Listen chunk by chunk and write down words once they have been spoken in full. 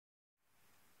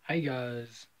Hey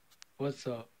guys, what's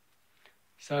up?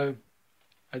 So,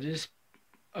 I just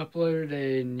uploaded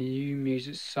a new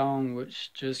music song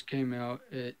which just came out.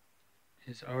 It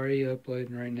is already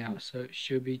uploading right now, so it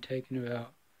should be taking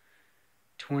about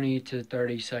 20 to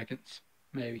 30 seconds,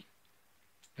 maybe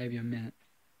a minute.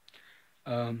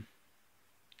 Um,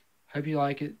 Hope you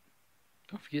like it.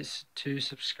 Don't forget to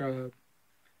subscribe,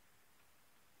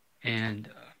 and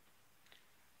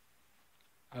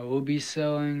I will be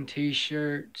selling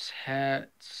t-shirts,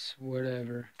 hats,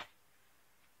 whatever.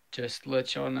 Just to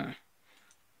let y'all know.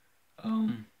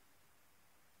 Um,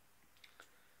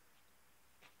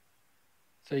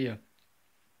 so yeah.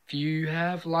 If you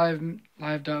have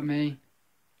live.me,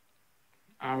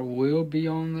 I will be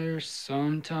on there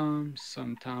sometime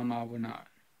I will not.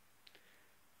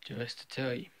 Just to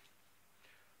tell you.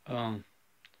 Um,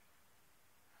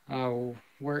 I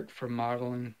work for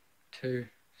modeling too,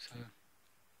 so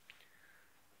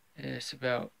it's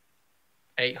about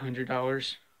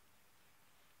 $800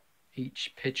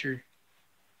 each picture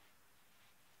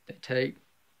they take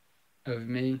of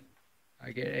me.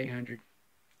 I get 800,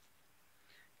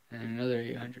 and another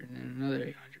 800, and another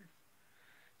 800.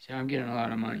 See, I'm getting a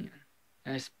lot of money.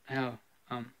 That's how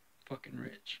I'm fucking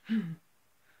rich.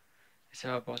 That's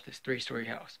how I bought this 3-story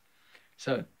house.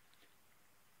 So,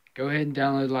 go ahead and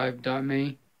download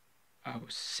live.me. I will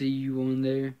see you on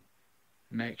there.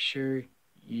 Make sure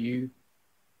you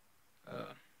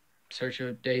search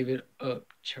up David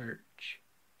Upchurch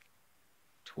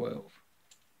 12.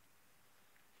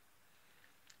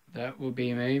 That will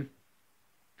be me.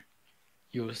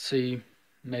 You will see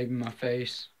maybe my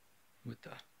face with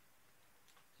the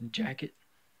jacket,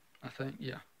 I think,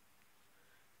 yeah,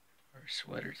 or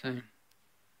sweater thing.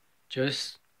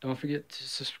 Just don't forget to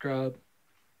subscribe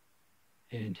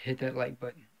and hit that like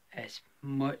button as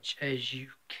much as you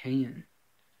can.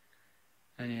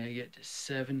 I need to get to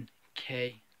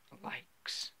 7K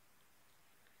likes.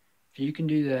 If you can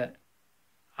do that,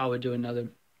 I would do another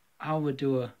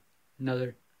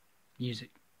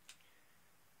music.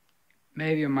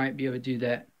 Maybe I might be able to do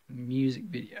that music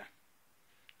video.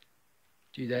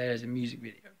 Do that as a music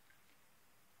video.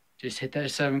 Just hit that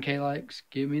 7K likes.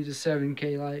 Give me the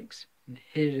 7K likes and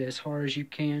hit it as hard as you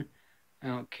can. I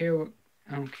don't care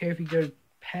if you go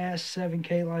past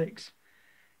 7K likes.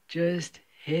 Just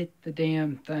hit the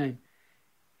damn thing.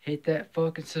 Hit that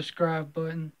fucking subscribe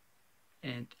button,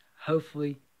 and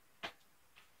hopefully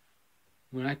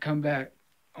when I come back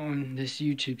on this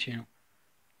YouTube channel,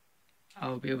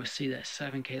 I'll be able to see that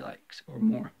 7K likes or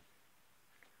more.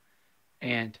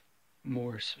 And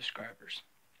more subscribers.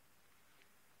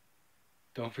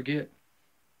 Don't forget,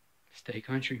 stay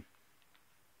country.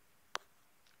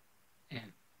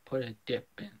 And put a dip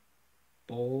in.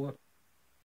 Boy.